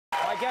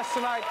guest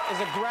tonight is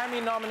a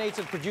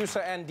Grammy-nominated producer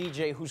and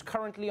DJ who's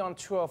currently on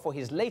tour for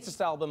his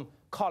latest album,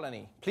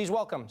 Kolony. Please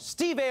welcome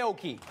Steve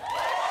Aoki.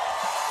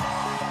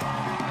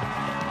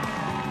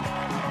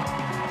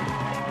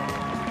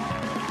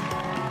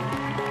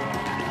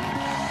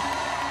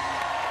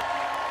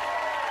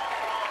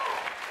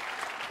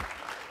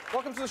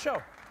 Welcome to the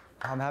show.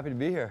 I'm happy to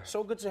be here.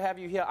 So good to have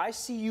you here. I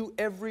see you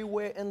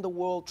everywhere in the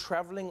world,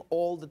 traveling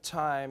all the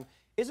time.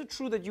 Is it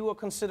true that you are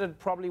considered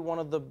probably one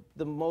of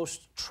the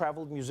most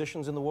traveled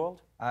musicians in the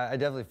world? I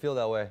definitely feel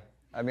that way.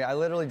 I mean, I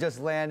literally just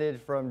landed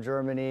from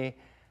Germany,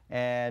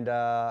 and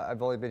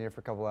I've only been here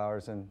for a couple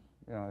hours, and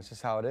you know, it's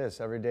just how it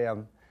is. Every day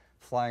I'm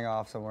flying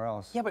off somewhere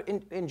else. Yeah, but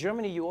in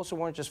Germany you also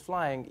weren't just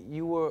flying.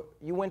 You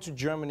went to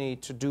Germany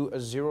to do a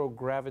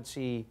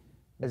zero-gravity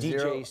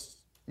DJ set.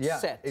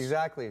 Yeah,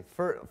 exactly.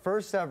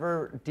 First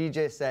ever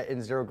DJ set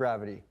in zero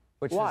gravity.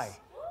 Which Why? is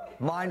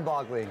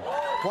mind-boggling.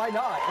 Why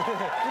not?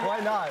 Why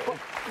not?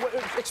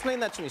 Explain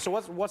that to me. So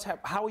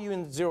how are you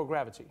in zero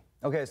gravity?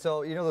 Okay,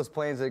 so you know those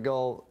planes that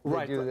go,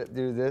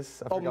 do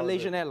this? Oh,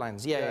 Malaysian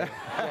Airlines. Yeah.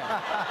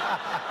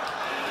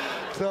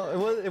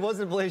 So it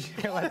wasn't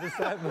Malaysian Airlines this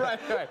time.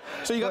 Right.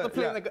 So you got the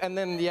plane, and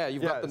then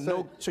you've got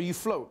the so you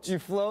float. You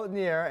float in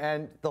the air,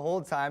 and the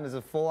whole time is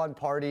a full-on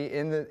party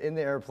in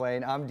the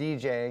airplane. I'm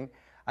DJing.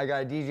 I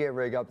got a DJ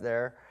rig up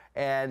there,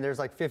 and there's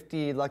like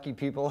 50 lucky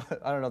people.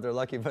 I don't know if they're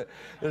lucky, but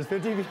there's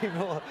 50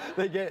 people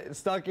that get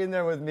stuck in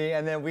there with me,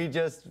 and then we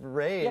just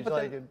rage.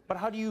 Yeah, but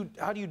how do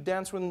you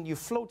dance when you're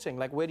floating?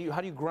 Like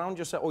how do you ground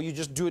yourself, or you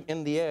just do it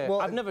in the air?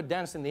 Well, I've never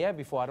danced in the air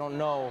before. I don't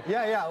know.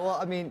 Yeah. Well,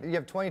 I mean, you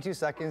have 22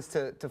 seconds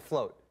to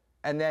float,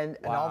 and then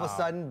and all of a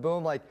sudden,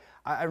 boom! Like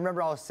I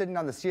remember I was sitting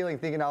on the ceiling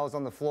thinking I was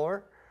on the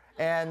floor.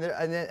 And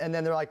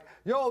then they're like,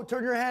 yo,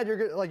 turn your head,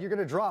 you're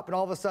gonna drop, and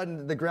all of a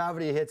sudden the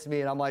gravity hits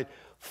me, and I'm like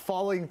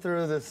falling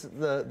through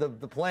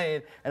the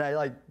plane, and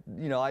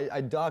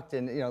I ducked,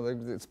 and you know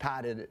it's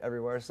padded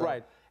everywhere. So.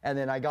 Right. And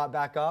then I got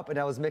back up, and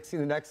I was mixing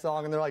the next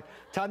song, and they're like,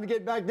 time to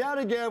get back down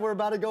again, we're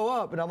about to go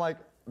up, and I'm like,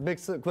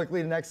 mix it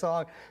quickly, the next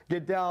song,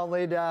 get down,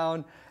 lay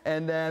down,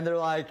 and then they're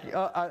like,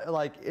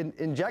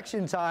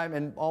 injection time,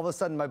 and all of a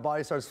sudden my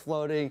body starts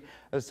floating,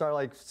 I start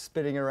like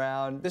spinning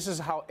around. This is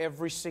how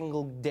every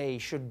single day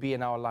should be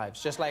in our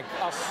lives, just like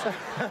us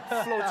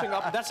floating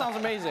up. That sounds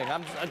amazing.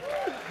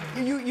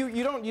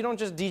 You don't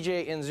just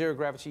DJ in zero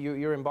gravity.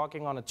 You're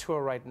embarking on a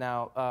tour right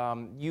now.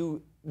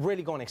 You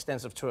really go on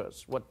extensive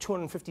tours. What,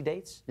 250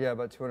 dates? Yeah,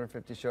 about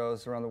 250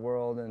 shows around the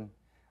world, and.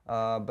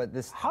 But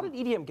this. How did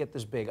EDM get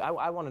this big?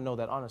 I want to know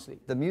that, honestly.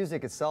 The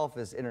music itself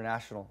is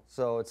international,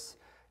 so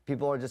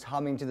people are just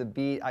humming to the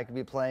beat. I could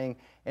be playing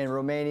in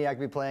Romania, I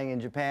could be playing in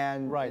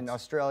Japan, in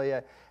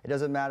Australia. It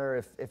doesn't matter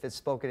if it's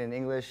spoken in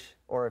English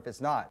or if it's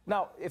not.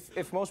 Now,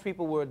 if most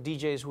people were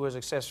DJs who were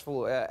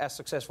successful as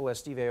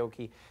Steve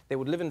Aoki, they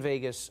would live in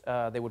Vegas,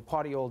 they would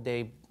party all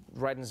day,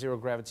 ride in zero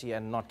gravity,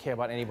 and not care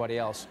about anybody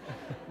else.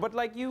 But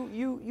like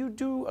you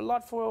do a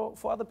lot for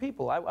other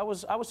people. I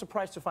was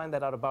surprised to find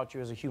that out about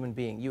you as a human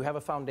being. You have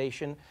a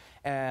foundation,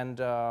 and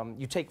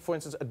you take, for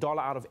instance, $1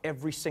 out of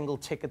every single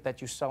ticket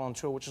that you sell on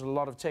tour, which is a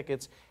lot of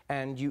tickets,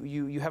 and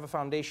you have a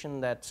foundation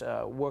that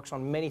works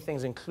on many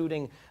things,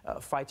 including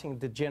fighting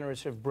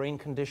degenerative brain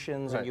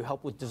conditions, and you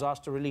help with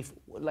disaster relief.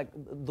 Like,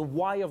 the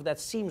why of that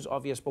seems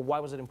obvious, but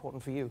why was it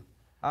important for you?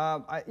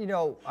 I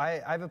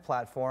have a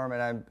platform,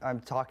 and I'm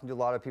talking to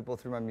a lot of people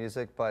through my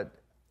music, but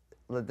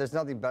there's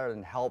nothing better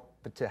than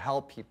to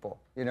help people,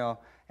 you know?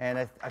 And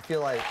I feel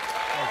like,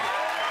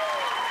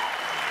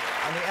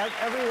 I mean,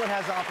 everyone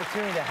has the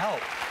opportunity to help.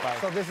 Right.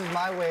 So this is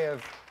my way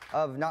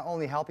of not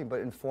only helping, but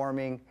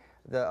informing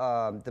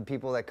the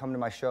people that come to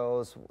my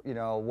shows, you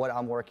know, what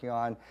I'm working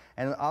on.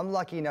 And I'm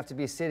lucky enough to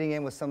be sitting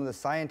in with some of the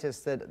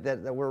scientists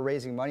that we're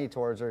raising money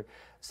towards, or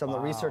some of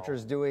the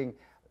researchers doing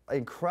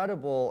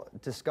incredible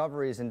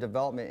discoveries and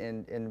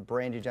development in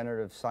brain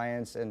degenerative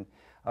science, and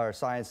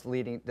science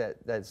leading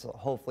that's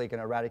hopefully going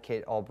to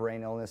eradicate all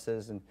brain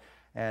illnesses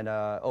and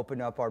open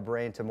up our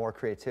brain to more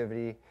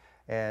creativity,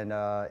 and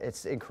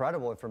it's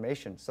incredible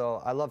information.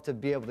 So I love to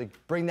be able to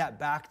bring that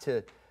back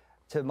to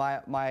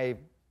my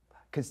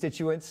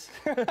constituents.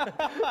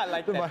 I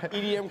like that.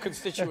 EDM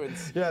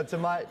constituents. Yeah, to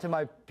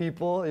my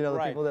people, you know,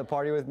 the people that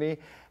party with me,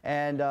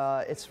 and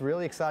it's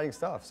really exciting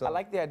stuff. So I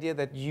like the idea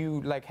that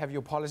you like have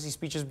your policy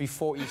speeches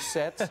before each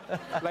set.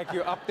 Like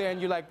you're up there and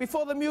you're like,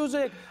 before the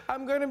music,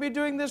 I'm going to be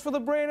doing this for the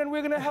brain, and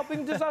we're going to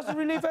helping disaster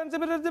relief and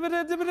Steve Aoki!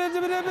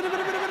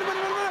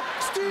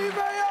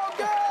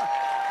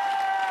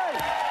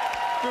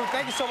 Dude,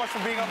 thank you so much for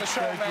being on the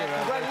show, man.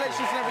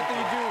 Congratulations on everything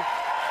you do.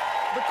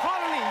 The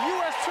Kolony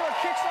U.S. tour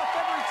kicks off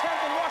February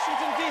 10th in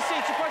Washington, D.C.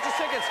 To purchase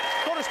tickets,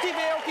 go to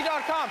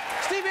SteveAoki.com.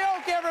 Steve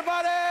Aoki,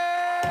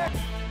 everybody!